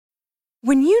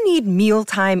When you need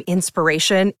mealtime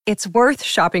inspiration, it's worth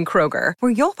shopping Kroger,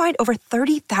 where you'll find over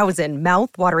 30,000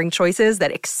 mouth-watering choices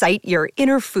that excite your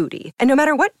inner foodie. And no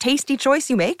matter what tasty choice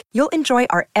you make, you'll enjoy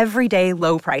our everyday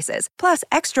low prices, plus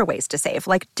extra ways to save,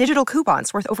 like digital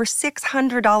coupons worth over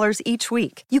 $600 each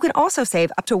week. You can also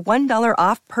save up to $1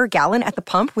 off per gallon at the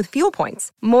pump with fuel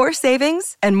points. More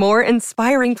savings and more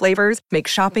inspiring flavors make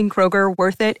shopping Kroger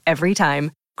worth it every time.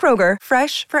 Kroger,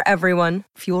 fresh for everyone.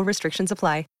 Fuel restrictions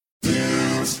apply.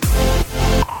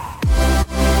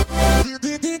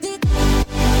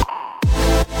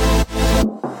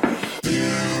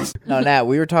 No, Nat,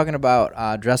 we were talking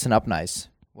about dressing up nice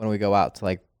when we go out to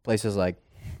like places like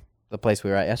the place we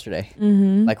were at yesterday.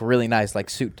 Mm-hmm. Like really nice, like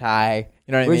suit, tie.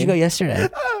 You know what I mean? Where'd you go yesterday?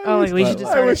 Oh, like we should just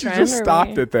I start a wish you trend, just or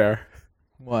stopped we- it there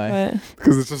Why? What?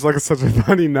 because it's just like such a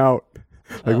funny note.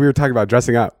 Like we were talking about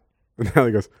dressing up, and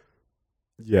Ellie goes,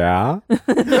 "Yeah,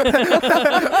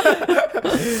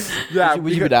 yeah."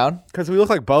 Would you be down? Because we look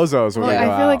like bozos when Well, we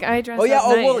go I feel out. like I dress Oh yeah. up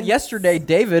Oh well, nice. yesterday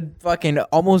David fucking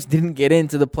almost didn't get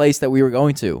into the place that we were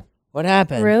going to. What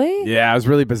happened? Really? Yeah, it was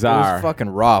really It bizarre. was fucking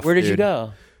rough. Where did you dude.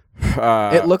 go?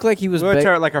 It looked like he was. We went big-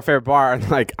 to like our favorite bar, and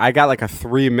like I got like a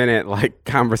 3-minute like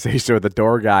conversation with the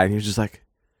door guy, and he was just like,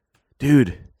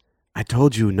 "Dude, I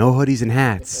told you no hoodies and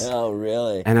hats." Oh,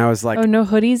 really? And I was like, Oh, no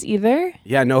hoodies either?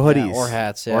 "Yeah, no Yeah, hoodies or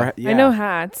hats. Yeah. yeah. I know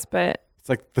hats, but It's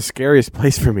like the scariest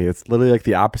place for me. It's literally like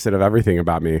the opposite of everything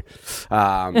about me.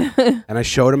 And I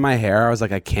showed him my hair. I was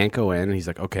like, I can't go in. And he's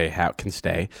like, okay, hat can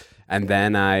stay. And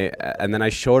then I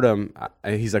showed him.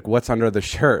 He's like, what's under the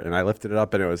shirt? And I lifted it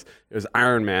up, and it was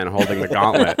Iron Man holding the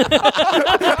gauntlet.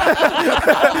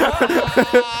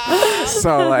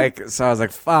 so I was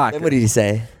like, fuck. Then what did he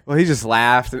say? Well, he just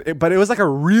laughed, but it was like a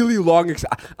really long.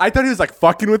 I thought he was like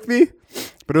fucking with me,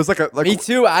 but it was like Me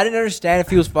too. I didn't understand if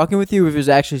he was fucking with you, if he was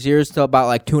actually serious. Till about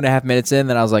like 2.5 minutes in,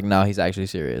 then I was like, no, he's actually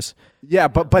serious. Yeah,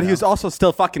 but he was also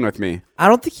still fucking with me. I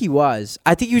don't think he was.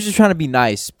 I think he was just trying to be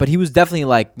nice, but he was definitely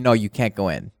like, no, you can't go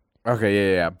in.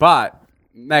 Okay, yeah. But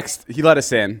he let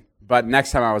us in. But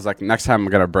next time I was like, next time I'm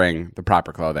gonna bring the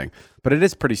proper clothing. But it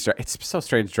is pretty strange. It's so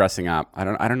strange dressing up. I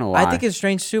don't know why. I think it's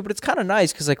strange too, but it's kind of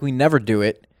nice because like we never do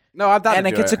it, no. I'm down and to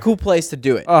like do it's it. a cool place to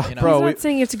do it. Oh, you know? bro. he's not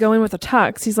saying you have to go in with a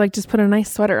tux. He's like, just put a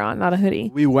nice sweater on, not a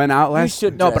hoodie. We went out last.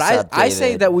 should No, but dress up, I say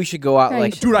David. that we should go out Yeah,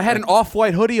 like you should. Dude, I had an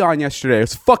off-white hoodie on yesterday. It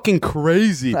was fucking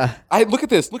crazy. I look at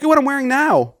this. Look at what I'm wearing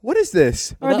now. What is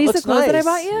this? Are these the clothes that I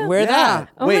bought you? Wear that.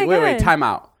 Oh wait, my wait. God. Time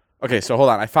out. Okay, so hold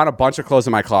on. I found a bunch of clothes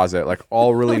in my closet, like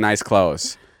all really nice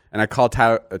clothes. And I called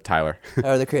Tyler.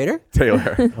 Or the creator?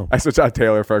 Taylor. I switched out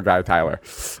Taylor for a guy, Tyler.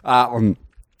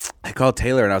 I called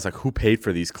Taylor and I was like, who paid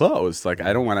for these clothes? Like,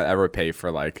 I don't want to ever pay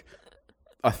for like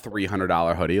a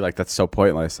 $300 hoodie. Like, that's so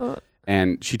pointless.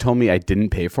 And she told me I didn't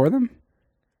pay for them.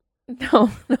 No,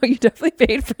 you definitely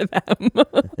paid for them.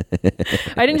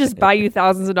 I didn't just buy you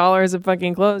thousands of dollars of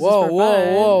fucking clothes. whoa, just for whoa,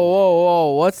 fun.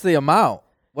 whoa. What's the amount?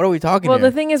 What are we talking Well, here?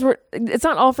 the thing is, it's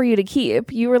not all for you to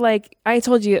keep. You were like, I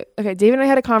told you. Okay, David and I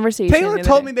had a conversation. Taylor the other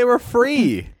told day. me they were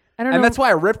free. I don't know. And that's why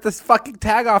I ripped this fucking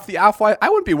tag off the off-white. I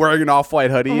wouldn't be wearing an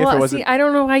off-white hoodie if it Well, wasn't. see, I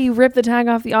don't know why you ripped the tag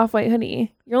off the off-white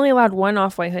hoodie. You're only allowed one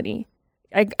off-white hoodie.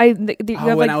 You have, and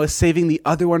like, I was saving the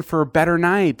other one for a better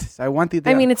night. I want the.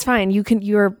 I mean, it's fine.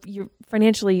 You're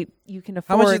financially you can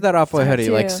afford. How much is that off-white to have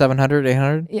hoodie? Like two. 700,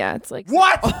 800? Yeah, it's like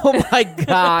What? Oh my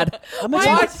god!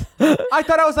 What? I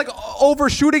thought I was like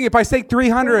overshooting it by saying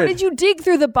 300. What did you dig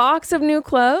through the box of new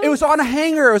clothes? It was on a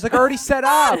hanger. It was like already set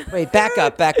up. Wait, back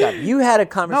up. You had a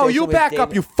conversation No, you with back up,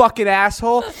 David. you fucking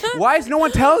asshole. Why is no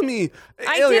one telling me?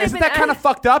 I Ilya, did, isn't but that kind I- of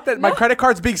fucked up that my credit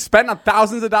card's being spent on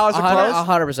thousands of dollars of clothes?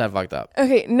 100% fucked up.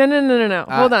 Okay, no.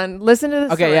 Hold on. Listen to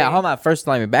this. Okay, yeah, hold on. First,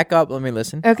 let me back up. Let me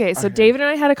listen. Okay, so David and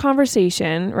I had a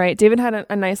conversation, right? David had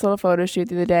a nice little photo shoot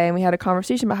the other day, and we had a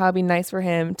conversation about how it'd be nice for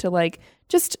him to like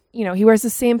just, he wears the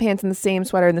same pants and the same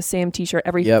sweater and the same t-shirt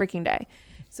every Yep. freaking day.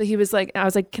 So he was like, I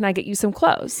was like, can I get you some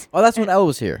clothes? Oh, that's when Elle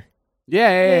was here. Yeah.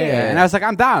 Yeah. And I was like,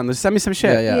 I'm down. Let's send me some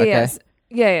shit. Yeah, okay. Yes.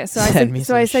 Yeah. So Send me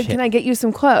some I said, shit. can I get you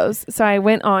some clothes? So I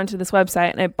went on to this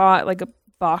website and I bought like a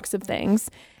box of things.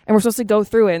 And we're supposed to go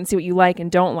through it and see what you like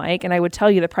and don't like. And I would tell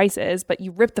you the prices, but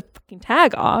you ripped the fucking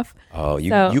tag off. Oh, you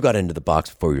So- got into the box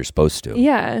before you were supposed to.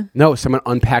 Yeah. No, someone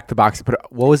unpacked the box.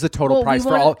 What was the total Well, we price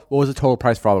for wanna- all? What was the total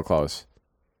price for all the clothes?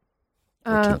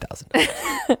 14,000.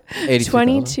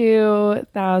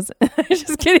 22,000.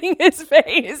 Just kidding. His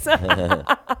face. No,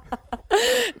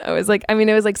 it was like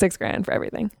 $6,000 for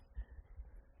everything.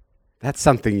 That's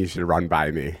something you should run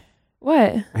by me.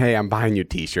 What? Hey, I'm buying you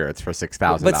T-shirts for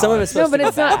 $6,000. But some of it's No, supposed but to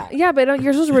it's go not. back. Yeah, but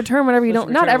you're supposed to return whatever you Supposed don't.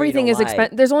 to Not return what you everything don't is like.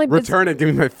 expensive. There's only. Return it. Give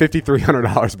me my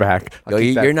 $5,300 back. I'll Yo,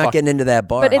 keep that you're not fuck- getting into that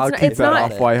bar. But I'll it's keep it's that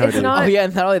not. off-white It's hoodie. not. Oh yeah,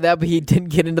 not only that, but he didn't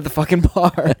get into the fucking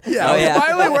bar. Yeah, Oh, I was yeah.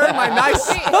 finally wearing my nice.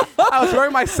 I was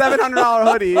wearing my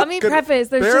 $700 hoodie. Let me Could preface,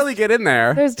 there's barely just- get in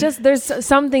there. There's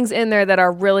some things in there that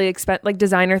are really expensive, like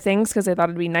designer things, because I thought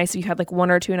it'd be nice if you had like one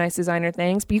or two nice designer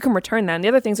things, but you can return them. The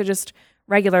other things are just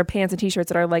regular pants and t-shirts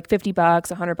that are like $50,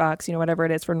 $100, whatever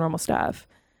it is for normal stuff.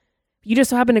 You just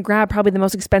so happen to grab probably the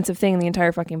most expensive thing in the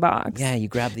entire fucking box. Yeah, you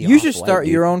grab the. You should Off-White, start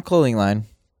dude. your own clothing line,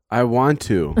 I want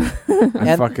to.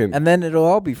 and then it'll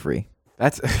all be free.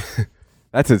 That's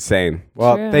that's insane.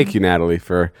 Well, True. thank you, Natalie,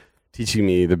 for teaching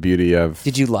me the beauty of.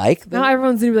 Did you like? Now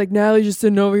everyone's gonna be like, Natalie just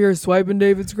sitting over here swiping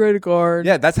David's credit card.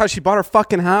 Yeah, that's how she bought her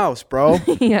fucking house, bro.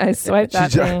 Yeah, I swiped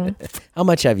that She ju- thing. How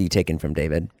much have you taken from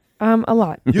David? A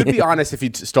lot. You'd be honest if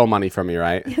you stole money from me,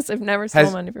 right? Yes, I've never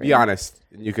stolen money from be you. honest.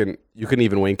 You can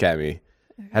even wink at me.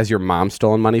 Has your mom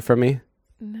stolen money from me?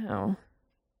 No.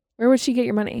 Where would she get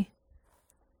your money?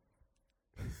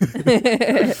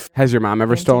 Has your mom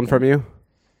ever Can't stolen take from you?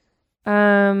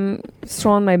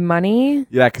 Stolen my money?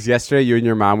 Yeah, because yesterday you and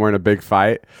your mom were in a big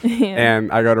fight, Yeah.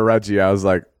 and I go to Reggie. I was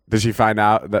like, "Did she find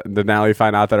out that did Natalie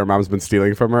find out that her mom's been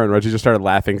stealing from her?" And Reggie just started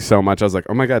laughing so much. I was like,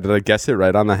 "Oh my god, did I guess it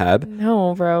right on the head?"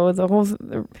 No, bro.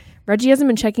 Reggie hasn't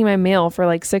been checking my mail for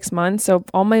like 6 months, so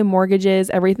all my mortgages,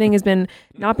 everything has been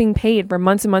not being paid for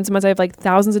months and months and months. I have like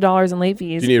thousands of dollars in late Do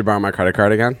fees. you need to borrow my credit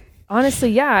card again?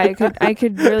 Honestly, yeah, I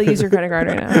could really use your credit card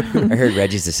right now. I heard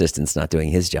Reggie's assistant's not doing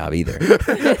his job either.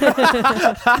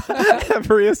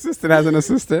 Every assistant has an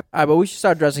assistant. All right, but we should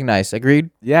start dressing nice. Agreed?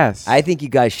 Yes. I think you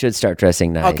guys should start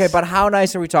dressing nice. Okay, but how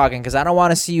nice are we talking? Because I don't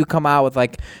want to see you come out with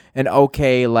like an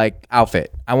okay like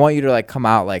outfit. I want you to like come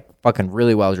out like fucking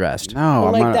really well dressed. no, Well,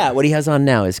 I'm like not- that. What he has on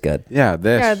now is good. Yeah,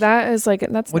 this. Yeah, that is like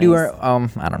that's. What do you nice. wear?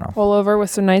 I don't know. Pullover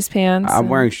with some nice pants. I'm and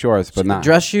wearing shorts, but not.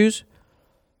 Dress shoes.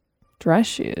 dress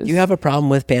shoes. You have a problem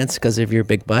with pants because of your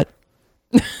big butt?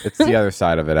 It's the other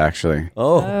side of it, actually.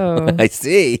 Oh. I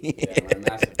see.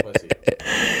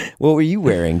 What were you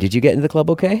wearing? Did you get into the club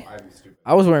okay?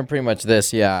 I was wearing pretty much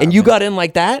this. Yeah. And you got in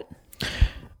like that?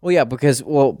 Well, yeah, because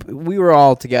we were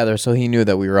all together, so he knew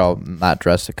that we were all not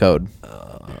dressed to code.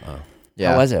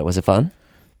 Yeah. How was it? Was it fun?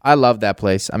 I love that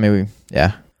place. I mean,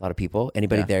 A lot of people?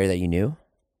 Anybody Yeah. there that you knew?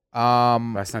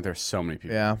 Last night there were so many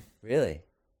people. Yeah. Really?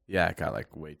 Yeah, it got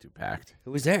like way too packed.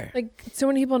 Who was there? Like so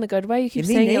many people in a good way. You keep Give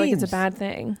me saying it like it's a names. bad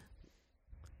thing.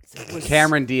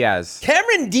 Cameron Diaz.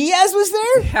 Cameron Diaz was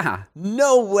there? Yeah,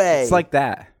 No way. it's like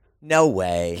that. no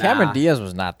way. Cameron Diaz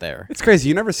was not there. It's crazy.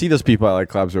 You never see those people at like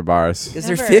clubs or bars. Because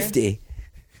they're Never. 50.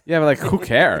 Yeah, but like, who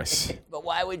cares? But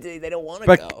why would they? They don't want to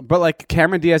But go. but like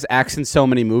Cameron Diaz acts in so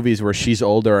many movies where she's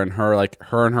older and her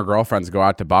and her girlfriends go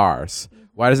out to bars.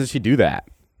 Why doesn't she do that?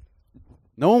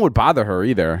 No one would bother her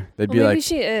either. They'd Well, be maybe like,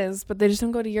 she is, but they just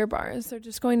don't go to your bars. They're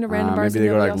just going to random bars. maybe they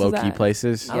that go to like nobody low else key is at.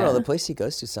 places. I don't know. Yeah. The place he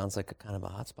goes to sounds like a kind of a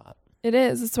hot spot. It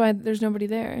is. That's why there's nobody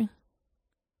there.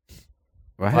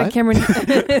 What? Like Cameron.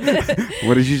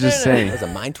 What did you just That say? was a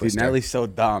mind Dude, twister. Natalie's so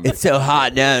dumb. It's so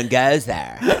hot, no one goes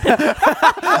there. That's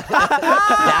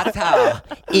how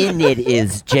in it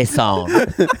is, Jason.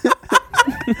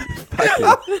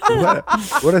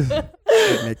 What is?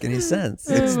 Doesn't make any sense.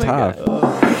 It's my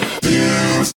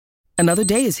tough. Another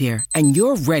day is here, and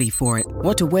you're ready for it.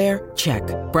 What to wear? Check.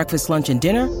 Breakfast, lunch, and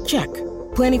dinner? Check.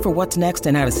 Planning for what's next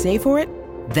and how to save for it?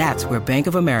 That's where Bank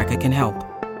of America can help.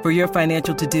 For your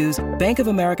financial to-dos, Bank of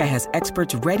America has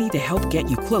experts ready to help get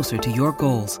you closer to your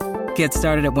goals. Get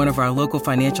started at one of our local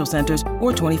financial centers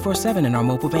or 24/7 in our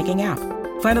mobile banking app.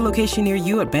 Find a location near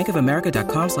you at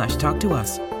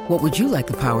bankofamerica.com/talktous. What would you like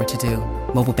the power to do?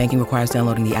 Mobile banking requires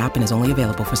downloading the app and is only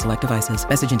available for select devices.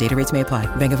 Message and data rates may apply.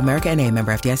 Bank of America NA,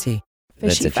 member FDIC.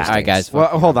 That's Fishy interesting. All right, guys. Well,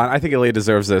 hold on. I think Ilya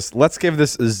deserves this. Let's give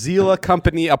this Zila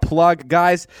company a plug.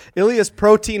 Guys, Ilya's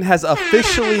Protein has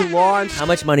officially launched. How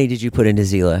much money did you put into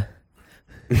Zila?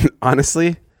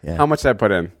 Honestly, Yeah. how much did I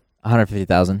put in?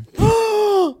 150,000.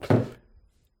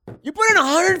 You put in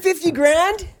 150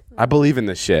 grand? I believe in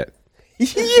this shit.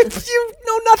 you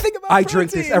know nothing about I drink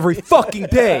this every fucking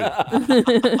day.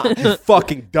 You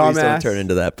fucking dumbass. Please don't turn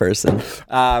into that person.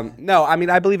 No, I mean,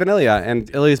 I believe in Ilya,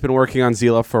 and Ilya's been working on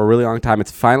Zila for a really long time.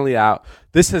 It's finally out.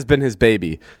 This has been his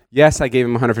baby. Yes, I gave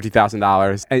him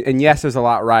 $150,000, and yes, there's a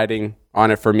lot riding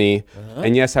on it for me,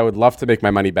 and yes, I would love to make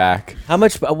my money back. How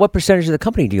much? What percentage of the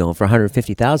company do you own for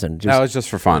 150,000? That was just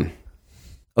for fun.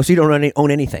 Oh, so you don't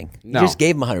own anything? No. You just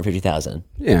gave him 150,000.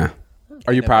 Yeah.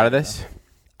 Are you proud of this?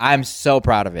 I'm so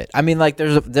proud of it. I mean, like,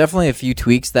 there's definitely a few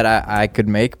tweaks that I could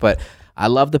make, but I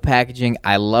love the packaging.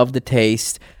 I love the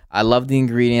taste. I love the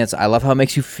ingredients. I love how it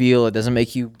makes you feel. It doesn't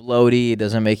make you bloaty. It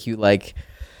doesn't make you like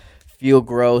feel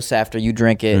gross after you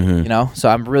drink it. You know, so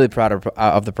I'm really proud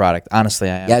of the product. Honestly,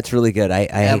 I am. Yeah, it's really good.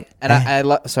 I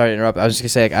love. Sorry to interrupt. I was just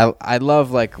gonna say, like, I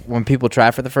love like when people try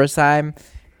it for the first time,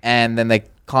 and then they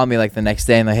call me like the next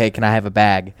day and like, hey, can I have a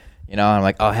bag? You know, and I'm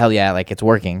like, oh hell yeah, like it's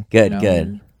working. Good, you know?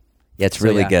 good. Yeah, it's So,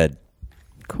 really yeah. good.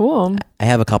 Cool. I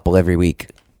have a couple every week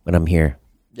when I'm here.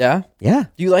 Yeah. Yeah,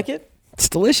 Do you like it? it's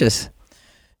delicious.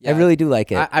 Yeah. I really do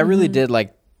like it. I really did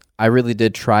like. I really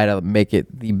did try to make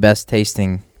it the best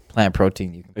tasting plant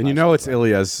protein you can. And you know it's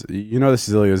Ilya's. You know this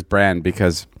is Ilya's brand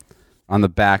because on the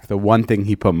back, the one thing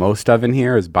he put most of in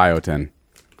here is biotin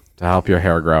to help your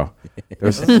hair grow.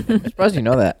 There's I'm surprised you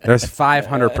know that. there's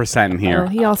 500% in Oh, here.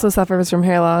 he also suffers from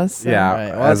hair loss. So. Yeah, Right.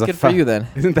 Well, that's as a good for you then.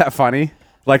 Isn't that funny?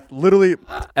 Like literally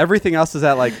everything else is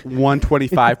at like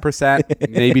 125%,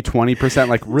 maybe 20%,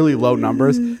 like really low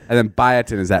numbers, and then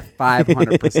biotin is at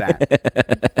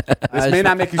 500%. This may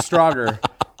not make you stronger,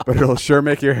 but it'll sure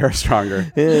make your hair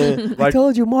stronger. I Like-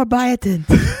 told you, more biotin.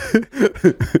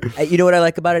 You know what I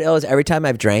like about it, is every time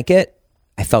I've drank it,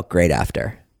 I felt great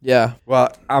after. Yeah.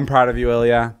 Well, I'm proud of you,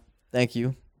 Ilya. Thank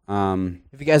you. Um,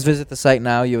 If you guys visit the site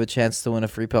now, you have a chance to win a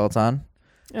free Peloton.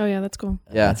 Oh yeah, that's cool.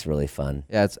 Yeah. That's really fun.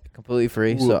 Yeah, it's completely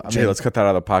free. So I Jay, mean, let's cut that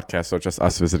out of the podcast. So it's just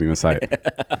us visiting the site.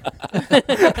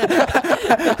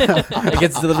 it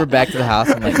gets delivered back to the house.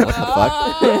 I'm like, what the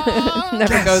fuck?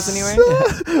 Never goes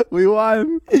anywhere. We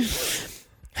won.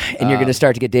 And you're going to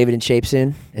start to get David in shape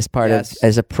soon as part yes. of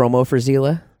as a promo for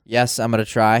Zila. Yes, I'm gonna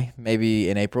try. Maybe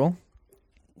in April.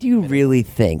 Do you really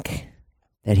think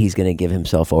that he's going to give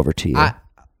himself over to you? I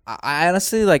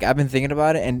honestly like. I've been thinking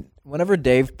about it, and whenever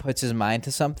Dave puts his mind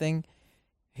to something,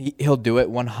 he'll do it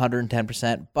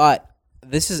 110%. But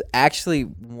this is actually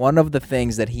one of the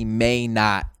things that he may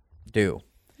not do.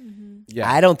 Yeah,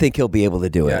 I don't think he'll be able to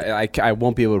do it. yeah. I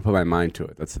won't be able to put my mind to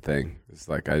it. That's the thing. It's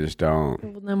like I just don't.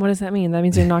 Well, then what does that mean? That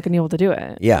means you're not going to be able to do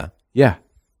it. Yeah. Yeah.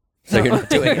 So you're not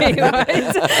doing it. What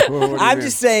do you I'm mean?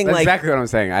 just saying, That's like, exactly what I'm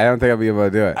saying. I don't think I'll be able to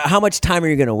do it. how much time are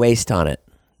you going to waste on it?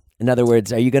 In other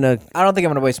words, are you going to... I don't think I'm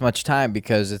gonna waste much time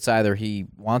because it's either he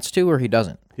wants to or he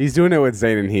doesn't. He's doing it with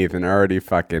Zane and Heath,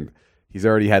 and he's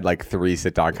already had like 3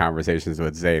 sit-down conversations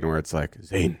with Zane where it's like,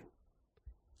 Zane,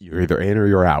 you're either in or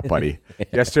you're out, buddy.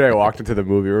 Yesterday I walked into the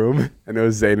movie room and it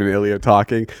was Zane and Ilya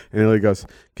talking, and Ilya goes,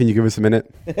 "Can you give us a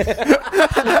minute?"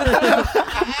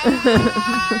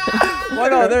 Well,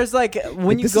 no, there's like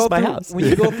when you This go is my through house. when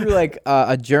you go through like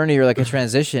a journey or like a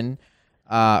transition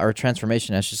or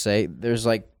transformation, I should say. There's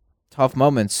like tough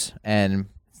moments, and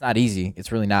it's not easy.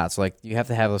 It's really not. So like you have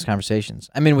to have those conversations.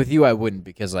 I mean, with you, I wouldn't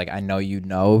because like I know you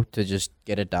know to just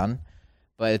get it done,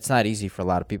 but it's not easy for a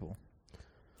lot of people.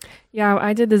 Yeah,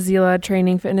 I did the Zila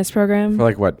training fitness program. For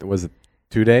like, what was it,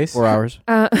 2 days? 4 hours.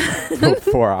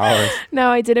 4 hours. No,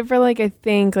 I did it for like I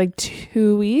think like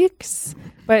 2 weeks.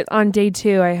 But on day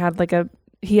 2, I had like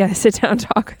he had to sit down and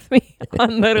talk with me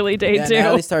on literally day Yeah, 2.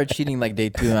 Natalie started cheating like day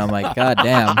 2, and I'm like, God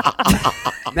damn.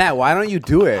 Nat, why don't you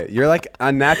do it? You're like a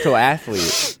natural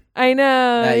athlete. I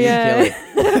know. Nah, you yeah. kill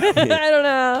it. I don't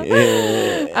know. I know.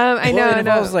 Well, it I know.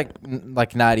 involves like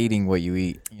not eating what you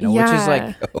eat, you know, which is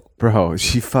like Bro,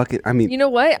 she fucking, I mean, You know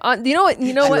what? You know what?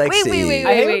 You know She what? likes Wait, to wait, eat. wait,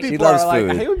 I hate wait, when wait. She people loves are like, food.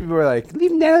 I hate when people are like,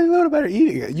 leave Natalie alone about her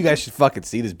eating. You guys should fucking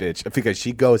see this bitch because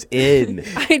she goes in.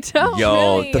 I don't.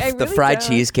 Yo, really. I the really fried don't.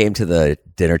 cheese came to the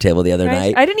dinner table the other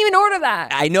night. I didn't even order that.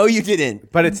 I know you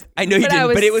didn't. But it's, I know you But I didn't,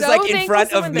 was but it was so like in thankful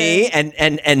front of someone me,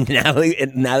 did. and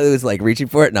Natalie was like reaching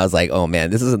for it, and I was like, oh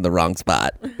man, this is in the wrong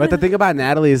spot. but the thing about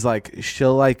Natalie is like,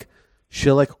 she'll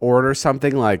order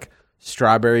something like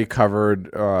strawberry covered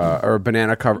or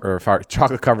banana covered or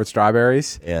chocolate covered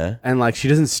strawberries. Yeah. And like she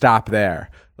doesn't stop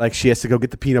there. Like she has to go get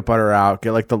the peanut butter out,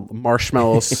 get like the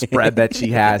marshmallow spread that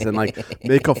she has, and like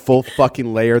make a full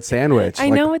fucking layered sandwich. I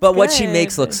Like, know it's But what she good.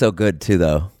 makes looks so good too,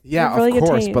 though. Yeah, Have really of good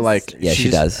course. But like, taste. Yeah, she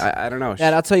she's- does. I don't know. Yeah,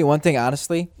 and I'll tell you one thing,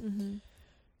 honestly.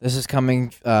 This is coming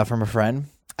from a friend.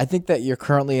 I think that you're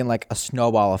currently in like a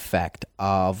snowball effect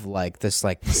of like this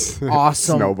like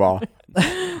awesome Snowball.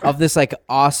 of this like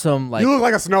awesome like You look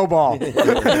like a snowball.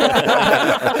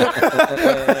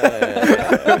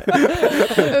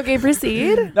 Okay,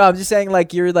 proceed. No, I'm just saying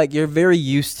like you're very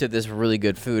used to this really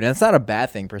good food. And it's not a bad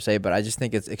thing per se, but I just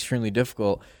think it's extremely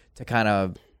difficult to kind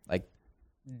of like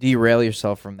derail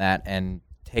yourself from that and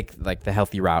take like the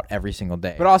healthy route every single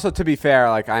day. But also, to be fair,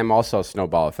 like I'm also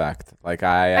snowball effect. Like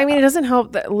I mean, it doesn't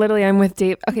help that literally I'm with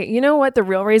Dave. Okay, you know what? The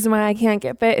real reason why I can't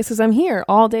get fit is because I'm here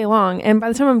all day long. And by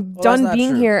the time I'm Well, that's done not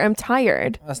being true. here, I'm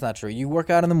tired. That's not true. You work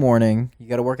out in the morning. You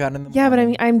got to work out in the Yeah, but I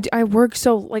morning. mean, I work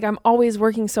so, like, I'm always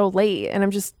working so late and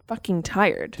I'm just fucking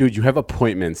tired. dude, you have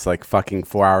appointments like fucking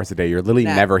 4 hours a day. You're literally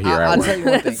Nah, never here I'll at tell work. you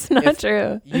one thing. That's not If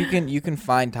true. You can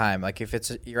find time. Like if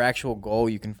it's your actual goal,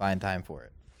 you can find time for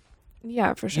it.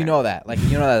 Yeah, for sure. You know that. Like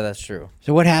you know that that's true.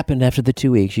 So what happened after the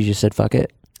 2 weeks? You just said fuck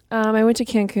it. I went to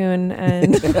Cancun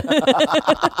and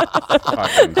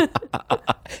Fucking-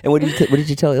 And what did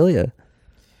you tell Ilya?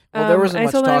 Well, there wasn't I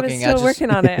much told him I was talking. still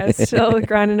working on it. I was still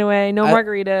grinding away. No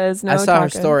margaritas. No I saw her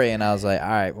talking. story and I was like, all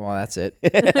right, well that's it.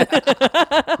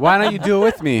 Why don't you do it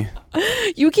with me?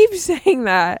 You keep saying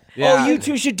that. Oh, you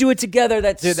two should do it together.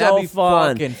 That's Dude, so that'd be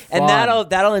fun. fucking And fun.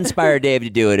 that'll inspire Dave to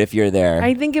do it if you're there.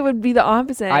 I think it would be the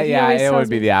opposite. He Yeah, always it tells would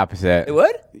be me- the opposite. it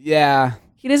would? Yeah.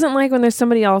 He doesn't like when there's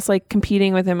somebody else like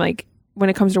competing with him, like when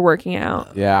it comes to working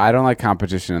out. Yeah, I don't like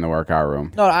competition in the workout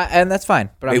room. No, and that's fine.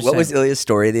 But I'm Wait, just what was saying. Ilya's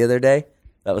story the other day?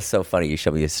 That was so funny. You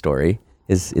showed me his story,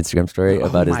 his Instagram story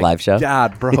about his Oh My live show.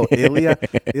 God, bro,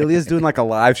 Ilya's doing like a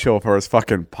live show for his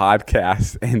fucking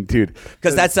podcast, and dude,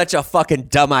 Because that's such a fucking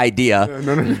dumb idea.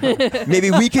 No.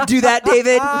 Maybe we could do that,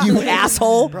 David. You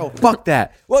asshole. bro, fuck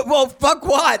that. Well, fuck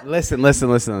what? Listen. March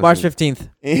 15th,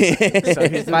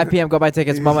 5 p.m. Go buy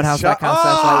tickets.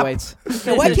 Momenthouse.com/lightweights.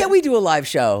 Yeah, why can't we do a live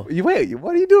show? Wait,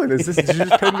 what are you doing? Did you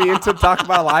just put me in to talk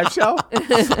about a live show?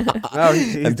 No,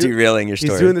 he's I'm derailing your He's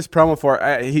story. doing this promo for.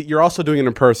 You're also doing it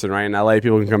in person, right? In LA,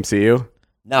 people can come see you.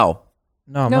 No.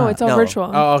 No, I'm No, not. it's all No. virtual.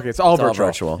 Oh, okay, it's all It's all virtual.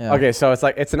 virtual. Yeah. Okay, so it's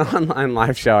like it's an online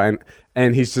live show,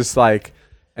 and he's just like,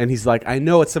 I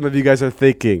know what some of you guys are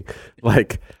thinking.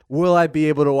 Like, will I be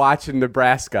able to watch in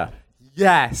Nebraska?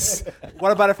 Yes.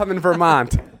 What about if I'm in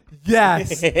Vermont?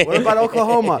 Yes. What about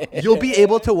Oklahoma? You'll be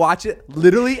able to watch it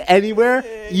literally anywhere,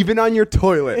 even on your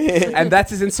toilet. And that's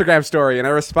his Instagram story. And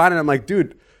I responded, I'm like,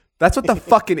 dude, that's what the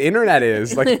fucking internet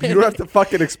is. Like, you don't have to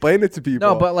fucking explain it to people.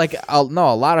 No, but like, a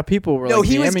lot of people were No, like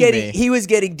he was DMing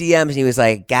getting DMs and he was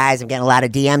like, guys, I'm getting a lot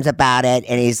of DMs about it.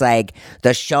 And he's like,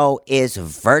 the show is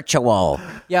virtual.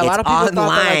 Yeah, a lot It's of people thought that,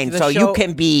 like, online, the so you show-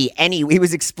 can be any. He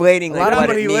was explaining like, But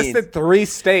what he it means. listed 3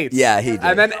 states. Yeah, he did.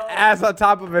 And then as on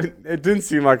top of it, it didn't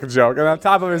seem like a joke. And on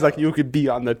top of it, it's like you could be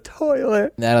on the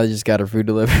toilet. Natalie just got her food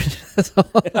delivered. That's all.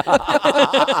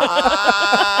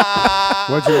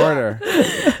 What'd you order?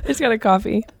 I just got a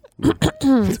coffee.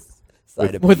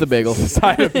 Side of- With the bagel.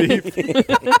 Side of beef.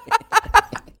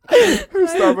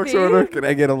 Starbucks order. Can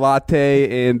I get a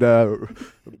latte and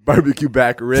barbecue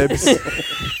back ribs?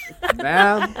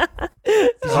 Ma'am,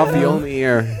 coffee only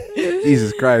here.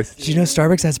 Jesus Christ. Did you know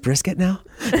Starbucks has brisket now?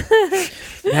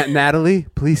 Natalie,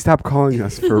 please stop calling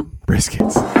us for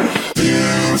briskets.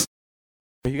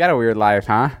 You got a weird life,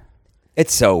 huh?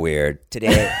 It's so weird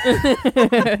today.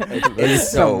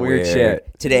 It's so Some weird shit.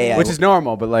 Today, Which is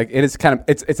normal, but like it is kind of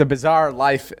it's a bizarre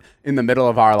life in the middle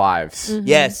of our lives.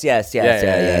 yes. Like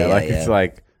it's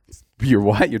like you're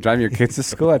what? You're driving your kids to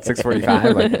school at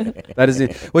 6:45. Like that is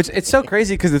it. Which it's so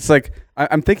crazy because it's like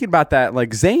I'm thinking about that.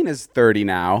 Like Zane is 30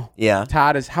 now. Yeah.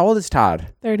 Todd is how old is Todd?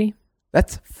 30.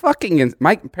 That's fucking.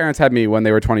 My parents had me when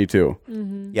they were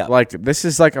 22. Yeah. Like this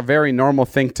is like a very normal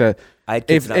thing to. I had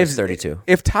kids when I was 32.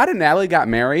 If Todd and Natalie got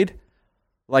married,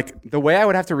 like the way I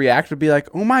would have to react would be like,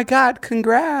 "Oh my god,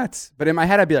 congrats!" But in my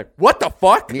head, I'd be like, "What the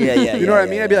fuck?" Yeah. You know what I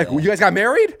mean? I'd be like, "You guys got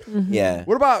married? Yeah.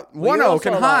 What about Well, One you're Oak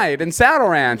and also a lot- Hyde and Saddle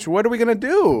Ranch? What are we gonna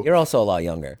do?" You're also a lot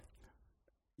younger.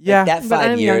 Yeah, That But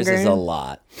 5 I'm years younger. is a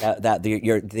lot.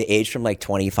 You're the age from like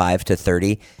 25 to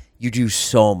 30. You do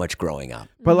so much growing up.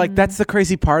 but like that's the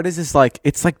crazy part is like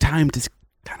it's like time to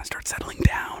kind of start settling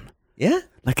down. Yeah.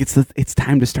 Like it's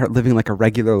time to start living like a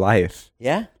regular life.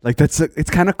 Yeah. Like it's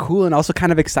kind of cool and also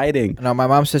kind of exciting. No, my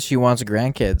mom says she wants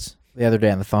grandkids the other day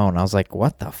on the phone. I was like,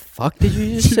 what the fuck did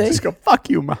you just say? Just go, fuck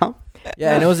you, mom.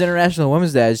 Yeah, and it was International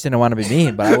Women's Day. I just didn't want to be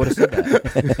mean, but I would have said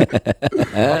that.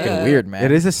 Fucking weird, man.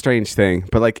 It is a strange thing,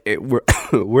 but like we're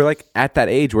we're like at that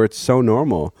age where it's so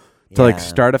normal to like Yeah.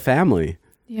 start a family.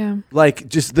 Yeah. Like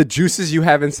just the juices you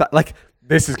have inside. Like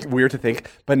this is weird to think,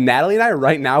 but Natalie and I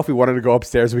right now, if we wanted to go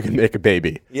upstairs, we can make a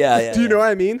baby. Yeah. Do you know what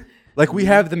I mean? Like we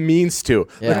have the means to.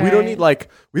 Yeah. Like we don't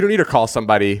Right. need to call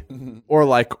somebody or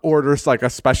like order like a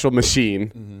special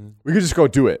machine. We could just go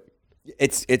do it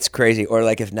It's crazy. Or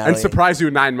like if Natalie. and surprise you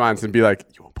in 9 months and be like,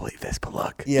 you won't believe this, but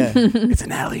look, Yeah. it's an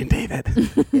Natalie and David,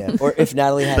 Yeah. Or if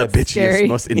Natalie had the a bitchiest, Scary.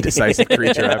 most indecisive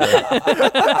creature ever.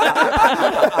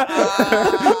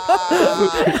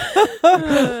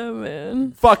 Oh,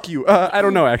 man. Fuck you. I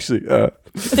don't know actually.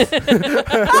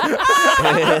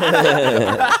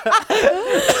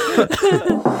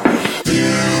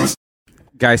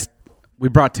 Guys, we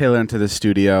brought Taylor into the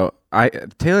studio.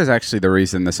 Taylor's actually the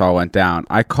reason this all went down.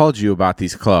 I called you about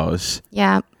these clothes.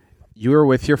 Yeah. You were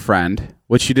with your friend,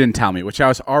 which you didn't tell me, which I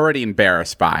was already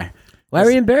embarrassed by. Why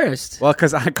were you embarrassed? Well,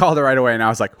 because I called her right away and I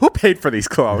was like, who paid for these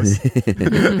clothes?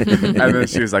 And then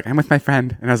she was like, I'm with my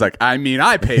friend. And I was like, I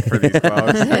paid for these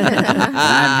clothes. And I'm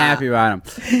happy about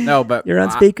them. No, but You're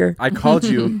on speaker. I called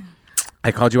you.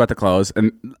 I called you about the clothes.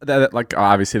 And like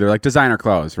obviously they're like designer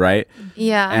clothes, right?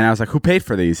 Yeah. And I was like, who paid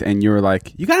for these? And you were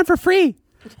like, you got them for free.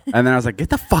 And then I was like, get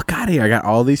the fuck out of here. I got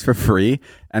all these for free.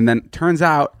 And then turns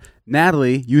out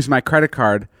Natalie used my credit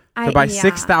card to buy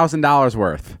 $6,000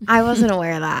 worth. I wasn't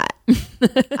aware of that.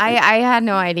 I had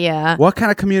no idea. What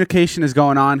kind of communication is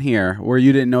going on here where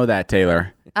you didn't know that,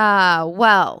 Taylor?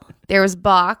 Well, there was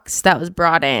box that was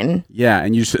brought in. Yeah,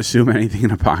 and you just assume anything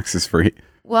in a box is free.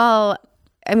 Well,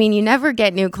 I mean, you never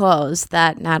get new clothes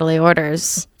that Natalie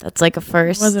orders. That's like a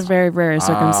first. It was a very rare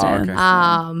circumstance.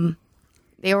 okay.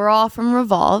 They were all from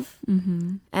Revolve,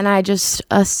 and I just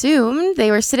assumed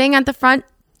they were sitting at the front,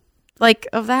 like,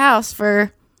 of the house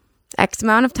for X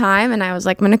amount of time, and I was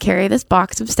like, I'm gonna carry this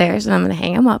box upstairs and I'm gonna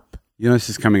hang them up. You know this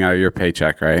is coming out of your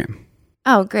paycheck, right?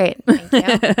 Oh, great! Thank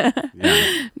you.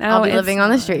 Yeah. I'll be living on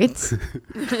the streets.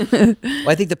 Well,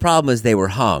 I think the problem is they were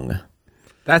hung.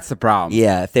 That's the problem.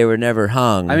 Yeah, if they were never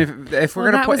hung. I mean, if we're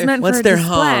Well, gonna that was point, meant once for a they're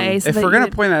display. hung- so if that we're you gonna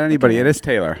could- point at anybody, it is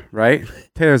Taylor, right?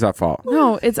 Taylor's at fault.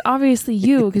 No, it's obviously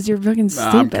you because you're fucking Nah,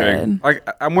 I'm kidding. stupid. Like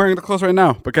I'm wearing the clothes right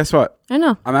now, but guess what? I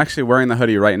know. I'm actually wearing the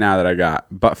hoodie right now that I got.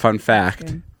 But fun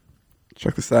fact,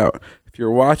 check this out. If you're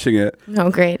watching it, Oh,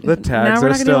 great. the tags Now we're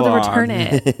are not gonna be still able to on. return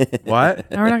it. What?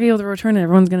 Now we're not gonna be able to return it.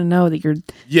 Everyone's gonna know that you're.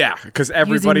 Yeah, because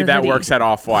everybody the that hoodie. works at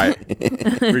Off-White,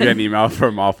 we get an email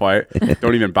from Off-White.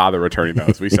 Don't even bother returning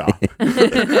those. We saw.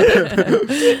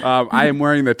 I am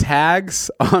wearing the tags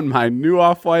on my new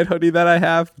Off-White hoodie that I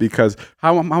have because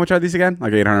how much are these again?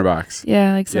 Like $800.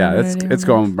 Yeah, like Yeah, it's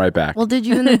going right back. Well, did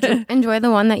you enjoy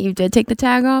the one that you did take the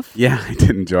tag off? Yeah, I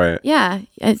did enjoy it. Yeah,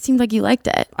 it seemed like you liked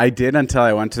it. I did until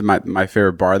I went to my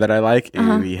favorite bar that I like,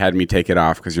 and he had me take it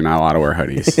off because you're not allowed to wear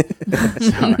hoodies.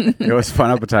 So it was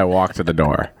fun up until I walked to the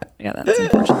door. Yeah, that's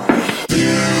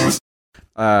unfortunate.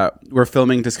 We're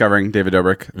filming Discovering David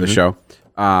Dobrik, the show.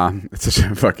 It's such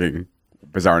a fucking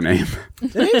bizarre name.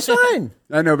 The name's fine.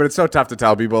 I know, but it's so tough to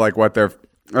tell people like what they're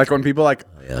like when people like.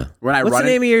 Yeah. When I What's run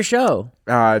the name of your show?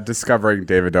 Discovering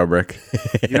David Dobrik.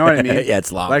 You know what I mean? Yeah,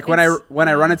 it's long. Like when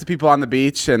I run into people on the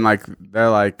beach and like they're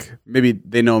like maybe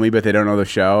they know me but they don't know the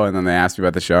show, and then they ask me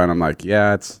about the show and I'm like,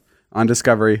 yeah, it's on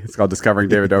Discovery. It's called Discovering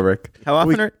David Dobrik. How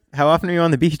often are you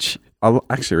on the beach?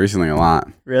 Actually, recently a lot.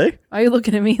 Really? Why are you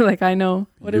looking at me like I know?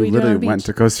 What you are we doing? literally On the went beach?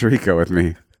 to Costa Rica with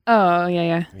me. Oh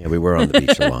yeah. Yeah, we were on the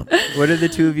beach a lot. What are the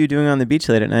two of you doing on the beach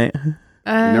late at night?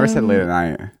 You never said late at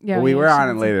night. yeah, Well, we yeah, were she on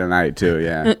it late at night too.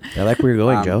 Yeah. I like where you're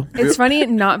going, Joe. It's funny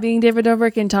not being David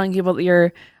Dobrik and telling people that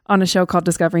you're on a show called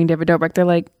Discovering David Dobrik. They're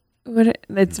like, what?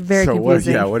 It's very So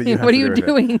confusing. what do you have what are to you do with it?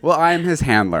 doing? Well, I am his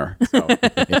handler. So.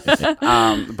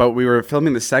 But we were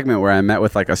filming the segment where I met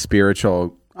with like a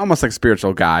spiritual, almost like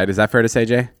spiritual guide. Is that fair to say,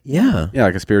 Jay? Yeah. Yeah,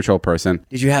 like a spiritual person.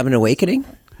 Did you have an awakening?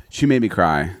 She made me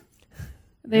cry.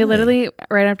 They literally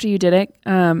right after you did it,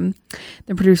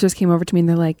 the producers came over to me and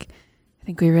they're like, I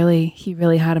think he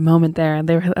really had a moment there. And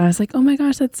I was like, oh my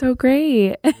gosh, that's so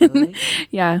great. Really?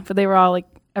 Yeah, but they were all like,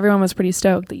 everyone was pretty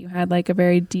stoked that you had like a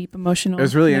very deep emotional. It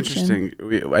was really connection.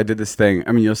 interesting. I did this thing.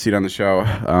 I mean, you'll see it on the show,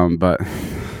 but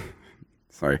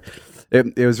sorry.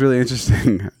 It was really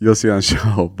interesting. You'll see it on the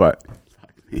show, but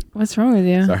What's wrong with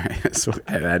you? sorry. So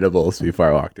I had edibles before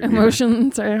I walked in. here.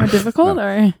 Emotions are difficult,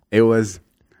 or It was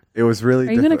really.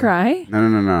 are you gonna cry?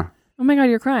 No. Oh my god,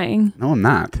 you're crying. No, I'm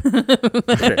not.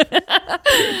 Okay.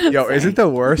 Yo, isn't the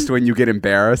worst when you get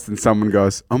embarrassed and someone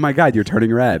goes, "Oh my god, you're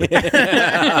turning red"? It's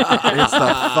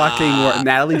the fucking worst.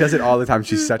 Natalie does it all the time.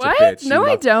 She's such What? a bitch. She No, I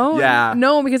loves- don't. Yeah.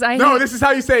 No, because I. No, this is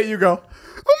how you say it. You go,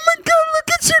 "Oh my god,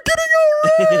 look at you getting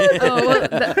all red." Oh,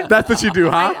 well, That's what you do,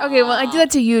 huh? okay, well, I do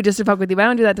that to you just to fuck with you, but I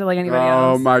don't do that to like anybody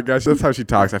Oh else. my gosh, that's how she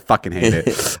talks. I fucking hate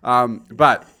it.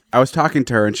 But I was talking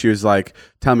to her and she was like,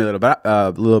 "Tell me a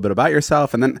little bit about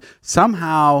yourself." And then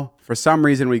somehow, for some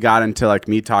reason, we got into like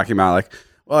me talking about like,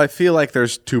 well, I feel like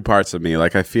there's two parts of me.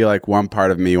 Like I feel like one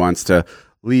part of me wants to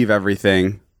leave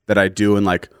everything that I do and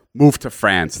like move to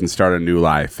France and start a new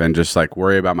life and just like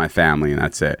worry about my family and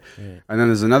that's it. And then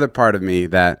there's another part of me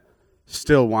that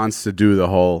still wants to do the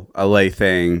whole LA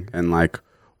thing and like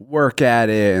work at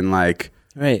it and like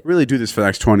Right. really do this for the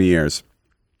next 20 years.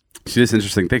 See this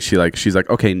interesting thing. She's like,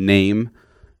 okay, name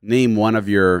name one of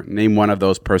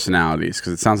those personalities,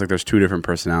 because it sounds like there's two different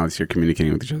personalities here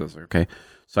communicating with each other. I was like, okay.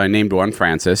 So I named one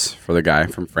Francis for the guy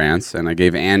from France, and I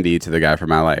gave Andy to the guy from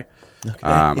LA.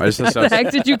 I just What the heck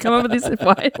did you come up with these?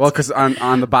 What? well, because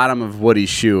on the bottom of Woody's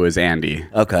shoe is Andy.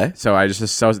 Okay. So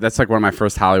that's like one of my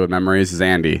first Hollywood memories is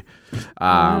Andy.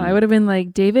 I would have been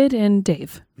like David and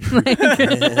Dave. Like,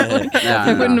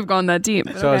 I wouldn't have gone that deep.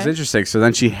 So it was interesting. So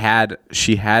then she had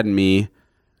me.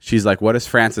 She's like, "What does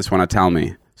Francis want to tell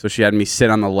me?" So she had me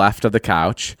sit on the left of the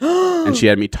couch, and she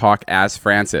had me talk as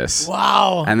Francis.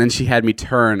 Wow. And then she had me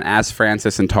turn as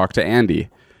Francis and talk to Andy,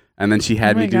 and then she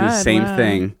had me do the same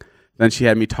thing. Then she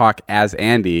had me talk as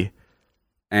Andy,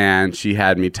 and she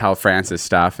had me tell Francis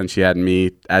stuff, and she had me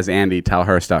as Andy tell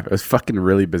her stuff. It was fucking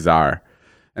really bizarre,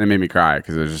 and it made me cry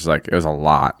because it was just like it was a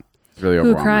lot. It's really Who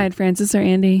overwhelming. cried, Francis or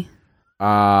Andy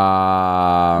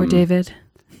or David?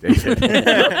 David.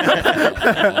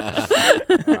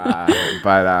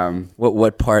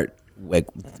 What part? Like,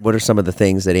 what are some of the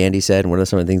things that Andy said, and what are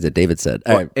some of the things that David said?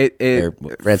 Well,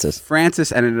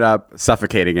 Francis ended up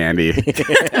suffocating Andy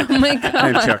Oh my god!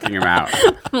 and choking him out.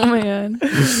 Oh my god!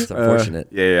 It's unfortunate.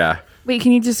 Yeah. Wait,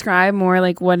 can you describe more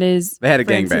like what is? They had a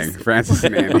gangbang, Francis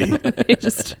and Andy, They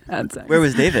just had sex. Where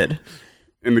was David?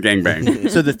 in the gangbang.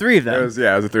 So the three of It them. was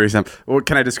a threesome. Well,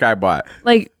 can I describe what?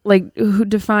 Like who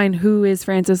define who is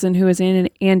Francis and who is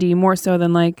Andy more so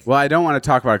than like. Well, I don't want to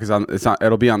talk about it because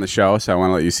it'll be on the show, so I want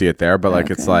to let you see it there. But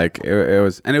like, it's like it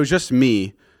was just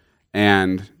me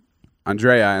and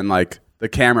Andrea and like the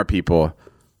camera people,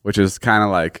 which is kind of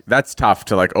like that's tough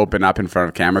to like open up in front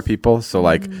of camera people. So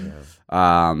like,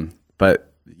 but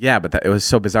it was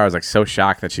so bizarre. I was like so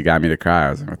shocked that she got me to cry. I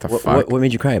was like, what the fuck? What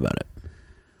made you cry about it?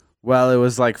 Well, it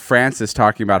was like Francis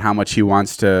talking about how much he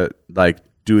wants to like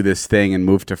do this thing and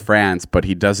move to France, but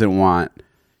he doesn't want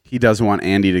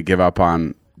Andy to give up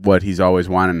on what he's always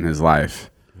wanted in his life.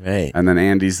 Right. And then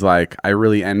Andy's like, I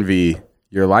really envy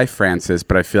your life, Francis,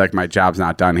 but I feel like my job's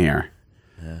not done here.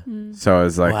 So I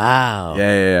was like, Wow.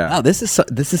 Yeah. Wow, this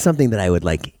is something that I would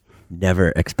like never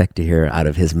expect to hear out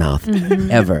of his mouth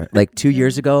ever. Like 2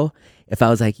 years ago, if I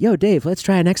was like, "Yo, Dave, let's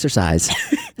try an exercise,"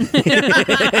 you'd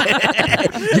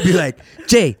be like,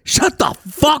 "Jay, shut the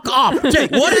fuck up, Jay.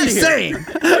 What are you saying?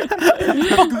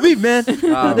 Fuck me, man.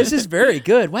 This is very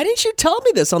good. Why didn't you tell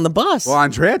me this on the bus?" Well,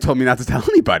 Andrea told me not to tell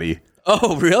anybody.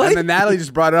 Oh, really? And then Natalie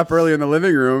just brought it up early in the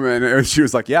living room, and she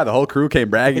was like, "Yeah, the whole crew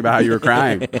came bragging about how you were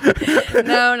crying."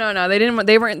 No. They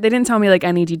didn't tell me like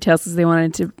any details because they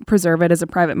wanted to preserve it as a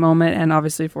private moment and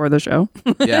obviously for the show.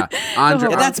 Yeah, Yeah,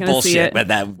 that's gonna see bullshit. it. But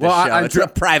that Well, show, it's a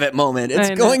private moment. It's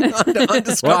I know. going on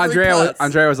Discovery Well, Plus.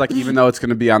 Andrea was like, even though it's going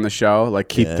to be on the show, like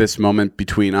keep this moment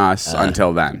between us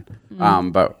until then.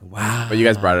 But you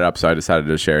guys brought it up, so I decided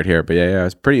to share it here. But yeah,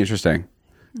 it's pretty interesting.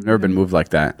 I've never been moved like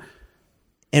that.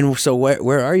 And so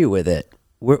where are you with it?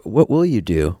 What will you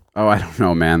do? Oh, I don't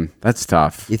know, man. That's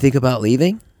tough. You think about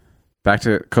leaving? Back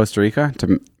to Costa Rica to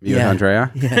meet with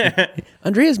Andrea. Yeah.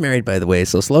 Andrea's married, by the way,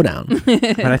 so slow down.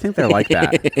 But I think they're like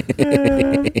that.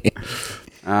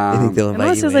 I think they'll invite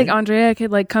Unless you it's like in. Andrea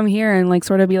could like come here and like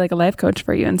sort of be like a life coach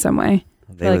for you in some way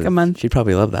for like a month. She'd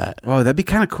probably love that. Oh, that'd be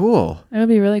kind of cool. It would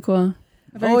be really cool.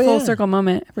 A very full circle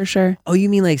moment for sure. Oh, you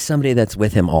mean like somebody that's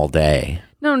with him all day?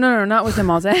 No, not with him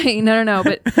all day. No.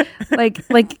 But like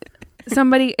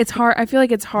somebody, it's hard. I feel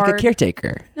like it's hard. Like a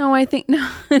caretaker. No, I think no,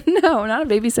 not a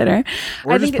babysitter.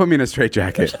 Or just put me in a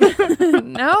straitjacket.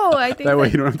 No, I think That way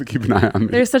you don't have to keep an eye on me.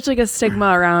 there's such like a stigma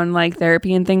around like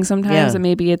therapy and things sometimes, Yeah. and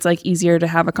maybe it's like easier to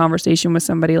have a conversation with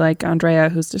somebody like Andrea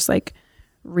who's just like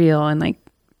real and like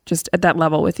just at that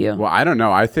level with you. Well, I don't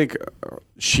know. I think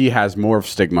she has more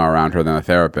stigma around her than a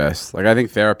therapist. Like, I think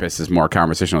therapist is more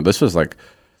conversational. This was like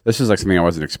something I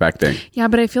wasn't expecting. Yeah,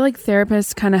 but I feel like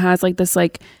therapist kind of has like this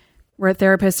like where a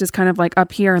therapist is kind of like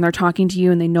up here and they're talking to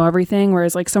you and they know everything,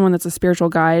 whereas like someone that's a spiritual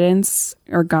guidance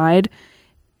or guide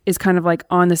is kind of like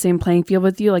on the same playing field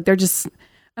with you. Like they're just,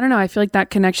 I don't know. I feel like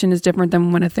that connection is different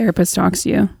than when a therapist talks to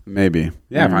you. Maybe.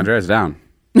 Yeah, if Andrea's down.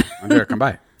 Andrea, come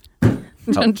by.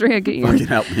 Andrea, get Fucking your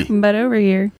help me. butt over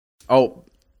here. Oh,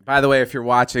 by the way, if you're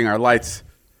watching our lights,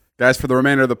 guys, for the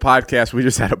remainder of the podcast, we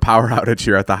just had a power outage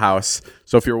here at the house.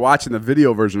 So if you're watching the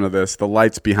video version of this, the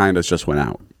lights behind us just went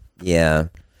out. Yeah.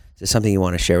 Is this something you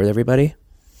want to share with everybody?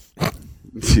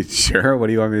 Sure. What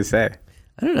do you want me to say?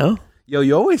 I don't know. Yo,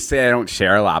 you always say I don't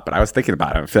share a lot, but I was thinking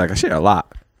about it. I feel like I share a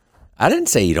lot. I didn't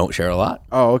say you don't share a lot.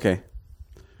 Oh, okay.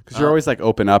 Because you're always like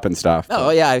open up and stuff.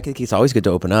 Oh, yeah. I think it's always good to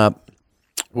open up.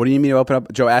 What do you mean to open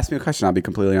up? Joe, ask me a question. I'll be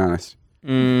completely honest.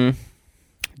 Do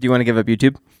you want to give up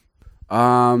YouTube?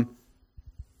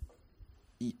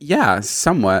 Yeah,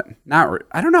 somewhat.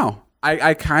 I don't know.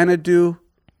 I kind of do,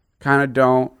 kind of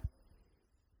don't.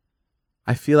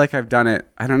 I feel like I've done it.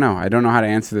 I don't know. I don't know how to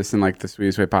answer this in like the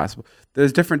sweetest way possible.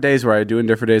 There's different days where I do and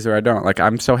different days where I don't. Like,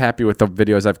 I'm so happy with the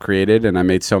videos I've created, and I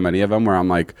made so many of them where I'm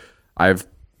like, I've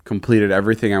completed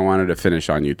everything I wanted to finish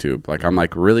on YouTube. Like, I'm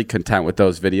like really content with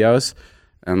those videos,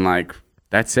 and like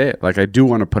that's it. Like, I do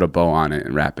want to put a bow on it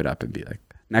and wrap it up and be like,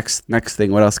 next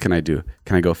thing, what else can I do?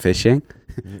 Can I go fishing?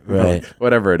 Right.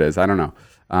 Whatever it is, I don't know.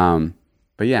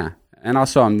 But yeah, and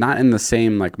also I'm not in the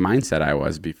same like mindset I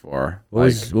was before.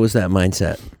 What was that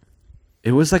mindset?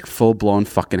 It was like full blown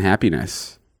fucking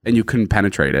happiness, and you couldn't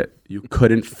penetrate it. You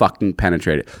couldn't fucking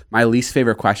penetrate it. My least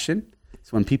favorite question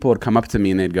is when people would come up to me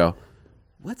and they'd go,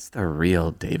 "What's the real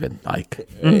David like?"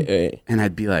 And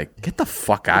I'd be like, "Get the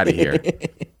fuck out of here."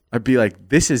 I'd be like,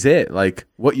 "This is it. Like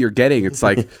what you're getting. It's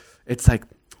like,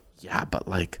 yeah, but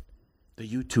like the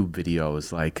YouTube video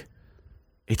is like,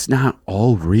 it's not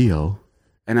all real."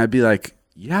 And I'd be like,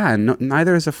 yeah, no,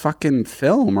 neither is a fucking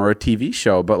film or a TV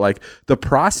show, but like the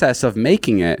process of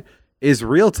making it is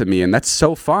real to me, and that's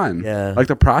so fun. Yeah. Like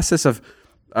the process of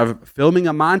filming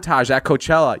a montage at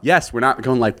Coachella. Yes, we're not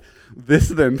going like this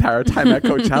the entire time at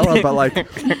Coachella, but like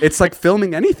it's like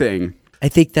filming anything. I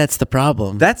think that's the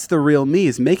problem. That's the real me,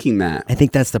 is making that. I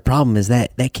think that's the problem, is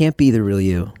that can't be the real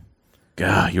you.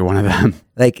 God, you're one of them.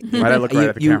 Like, Why'd I look right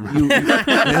at the camera? You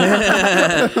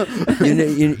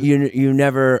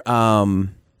never,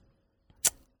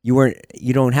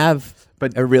 you don't have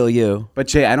a real you. But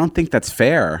Jay, I don't think that's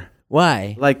fair.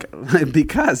 Why? Like,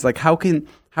 because like how could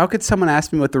someone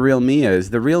ask me what the real me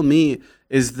is? The real me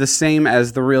is the same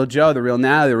as the real Joe, the real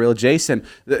Natalie, the real Jason.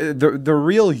 The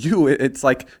real you, it's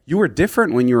like you were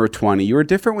different when you were 20. You were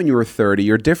different when you were 30.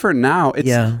 You're different now.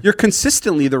 You're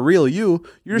consistently the real you.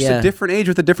 You're just a different age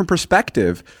with a different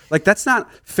perspective. Like, that's not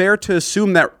fair to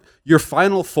assume that your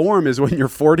final form is when you're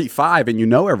 45 and you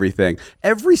know everything.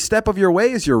 Every step of your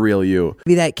way is your real you.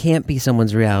 Maybe that can't be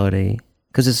someone's reality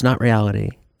because it's not reality.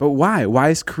 But why? Why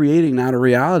is creating not a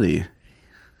reality?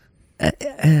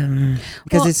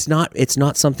 Because it's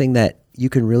not something that you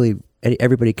can really,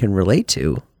 everybody can relate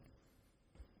to.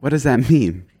 What does that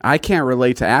mean? I can't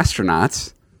relate to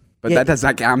astronauts, but that does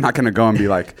not. I'm not going to go and be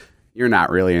like, "You're not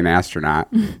really an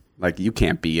astronaut." Like, you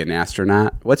can't be an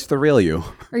astronaut. What's the real you?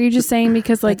 Are you just saying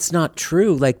because like it's not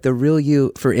true? Like the real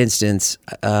you, for instance,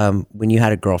 when you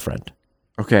had a girlfriend,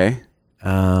 okay,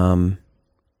 and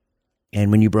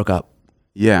when you broke up,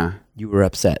 yeah, you were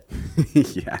upset.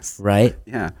 Yes, right?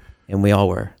 Yeah, and we all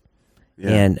were.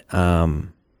 Yeah.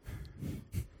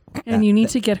 And you need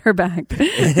to get her back.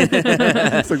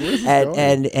 It's like, where's this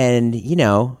going? and you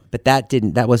know, but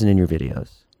that wasn't in your videos.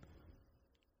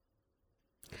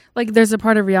 Like, there's a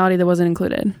part of reality that wasn't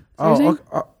included.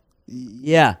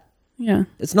 Yeah. Yeah.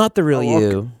 It's not the real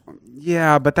you.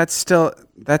 Yeah, but that's kind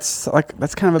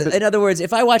of a bit. In other words,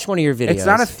 if I watch one of your videos, It's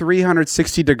not a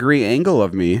 360-degree angle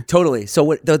of me. Totally. So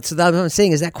what I'm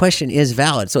saying is that question is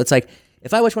valid. So it's like,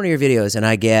 if I watch one of your videos and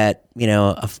I get, you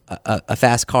know, a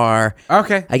fast car,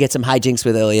 Okay. I get some hijinks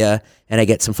with Ilya, and I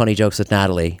get some funny jokes with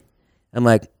Natalie, I'm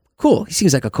like, cool. He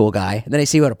seems like a cool guy. And then I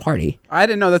see you at a party. I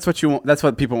didn't know that's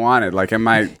what people wanted. Like, am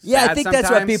I? Yeah, I sad think that's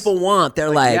what sometimes? people want.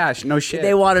 They're like, yeah, no shit.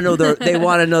 They want to know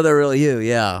the real you.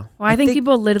 Yeah. Well, I think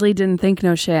people literally didn't think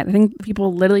no shit. I think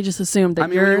people literally just assumed that I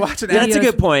mean, when your you watch an Yeah, that's a videos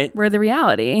good point. were the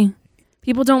reality.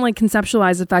 People don't like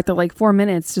conceptualize the fact that like 4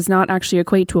 minutes does not actually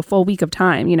equate to a full week of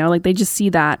time. You know, like they just see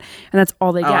that and that's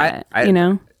all they get. You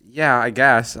know. Yeah, I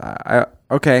guess.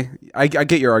 Okay, I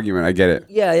get your argument. I get it.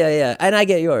 Yeah. And I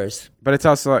get yours. But it's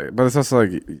also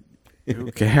like,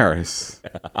 who cares?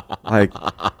 like,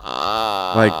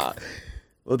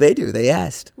 Well, they do. They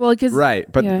asked. Well, because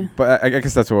right. But I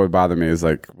guess that's what would bother me is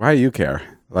like, why do you care?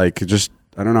 Like, just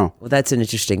I don't know. Well, that's an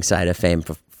interesting side of fame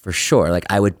for sure. Like,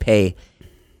 I would pay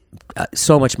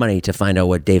so much money to find out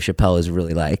what Dave Chappelle is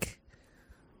really like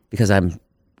because I'm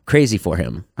crazy for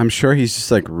him. I'm sure he's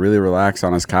just like really relaxed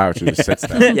on his couch and just sits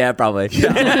there. Yeah, probably. I'm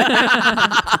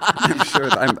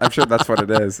sure that's what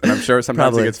it is. And I'm sure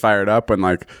sometimes Probably. he gets fired up when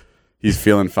like he's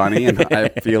feeling funny, and I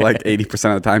feel like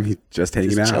 80% of the time he's just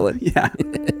hanging out. chilling. Yeah.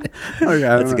 Okay,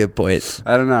 That's a good point.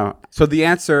 I don't know. So the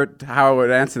answer, how I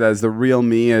would answer that is the real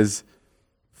me is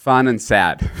fun and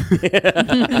sad.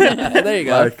 There you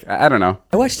go. Like, I don't know.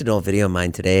 I watched an old video of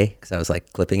mine today because I was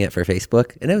like clipping it for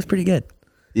Facebook, and it was pretty good.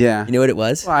 Yeah. You know what it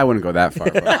was? Well, I wouldn't go that far.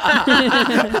 But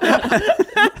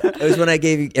It was when I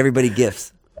gave everybody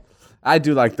gifts. I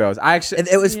do like those. And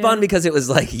it was fun because it was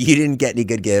like you didn't get any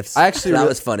good gifts. That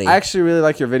was funny. I actually really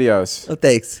like your videos. Oh,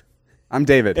 thanks. I'm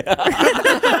David. No,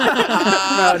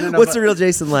 What's the real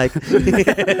Jason like?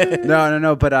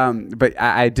 No. But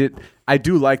I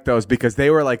do like those because they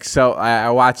were like so. I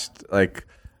watched like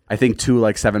I think 2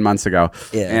 like 7 months ago.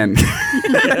 Yeah. And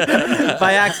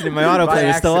By accident, my autoplay by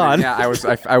is still on.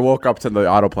 accident, Yeah, I woke up to the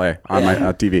autoplay on my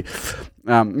TV.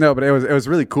 No, but it was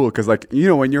really cool because like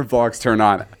when your vlogs turn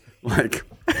on, like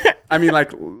I mean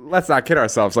like let's not kid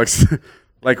ourselves,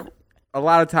 like a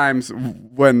lot of times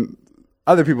when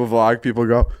other people vlog, people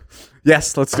go,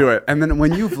 yes, let's do it. And then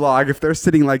when you vlog, if they're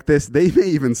sitting like this, they may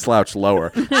even slouch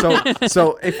lower.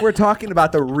 So if we're talking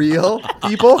about the real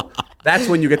people, that's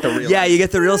when you get the real. Yeah, you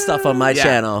get the real stuff on my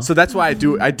channel. So that's why I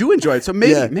do enjoy it. So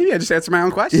maybe I just answer my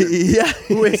own question. Yeah.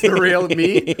 Who is the real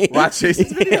me? Watch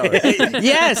Jason's videos.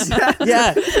 Yes.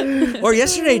 Yeah. Or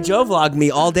yesterday, Joe vlogged me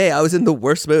all day. I was in the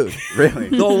worst mood. Really?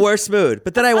 The worst mood.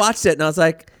 But then I watched it and I was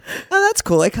like, oh, that's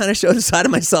cool. I kind of showed a side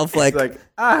of myself like,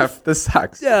 This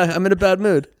sucks. yeah, I'm in a bad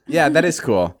mood. Yeah, that is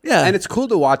cool. Yeah. And it's cool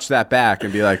to watch that back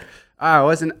and be like,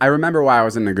 I remember why I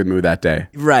was in a good mood that day.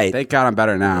 Right. Thank God I'm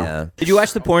better now. Yeah. Did you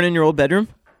watch the porn in your old bedroom?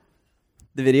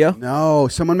 The video? No,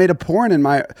 someone made a porn in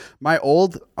my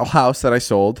old house that I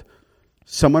sold.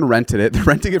 Someone rented it. They're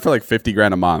renting it for like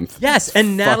 $50,000 a month. Yes,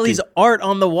 and Natalie's art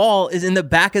on the wall is in the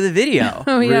back of the video.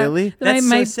 Oh yeah. Really? That's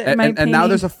so sick. And now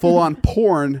there's a full-on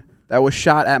porn that was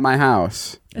shot at my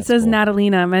house. It says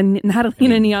Natalina. My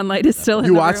Natalina neon light is still in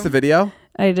You the watched room. the video?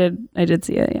 I did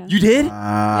see it. Yeah. You did?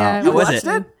 Yeah. How was watched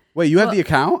it? Wait, you have the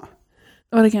account?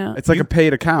 What account? It's like a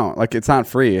paid account. Like it's not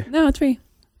free. No, it's free.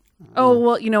 Oh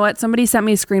well, you know what? Somebody sent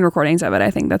me screen recordings of it.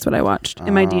 I think that's what I watched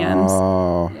in my DMs.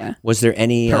 Oh. Yeah. Was there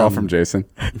any... They're all from Jason.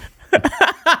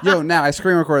 Yo, now I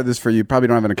screen recorded this for you. Probably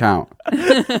don't have an account.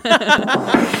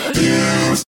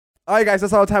 All right, guys,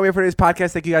 that's all the time we have for today's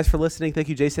podcast. Thank you guys for listening. Thank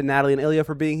you, Jason, Natalie, and Ilya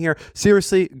for being here.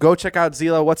 Seriously, go check out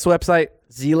Zila. What's the website?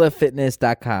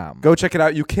 ZilaFitness.com. Go check it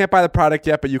out. You can't buy the product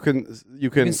yet, but you can You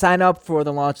can sign up for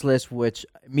the launch list, which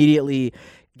immediately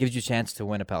gives you a chance to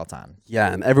win a Peloton.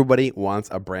 Yeah, and everybody wants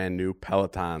a brand new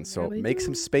Peloton. So make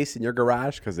some space in your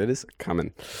garage because it is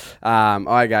coming. All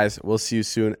right, guys, we'll see you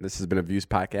soon. This has been a Views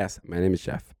Podcast. My name is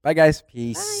Jeff. Bye, guys.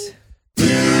 Peace.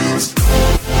 Bye.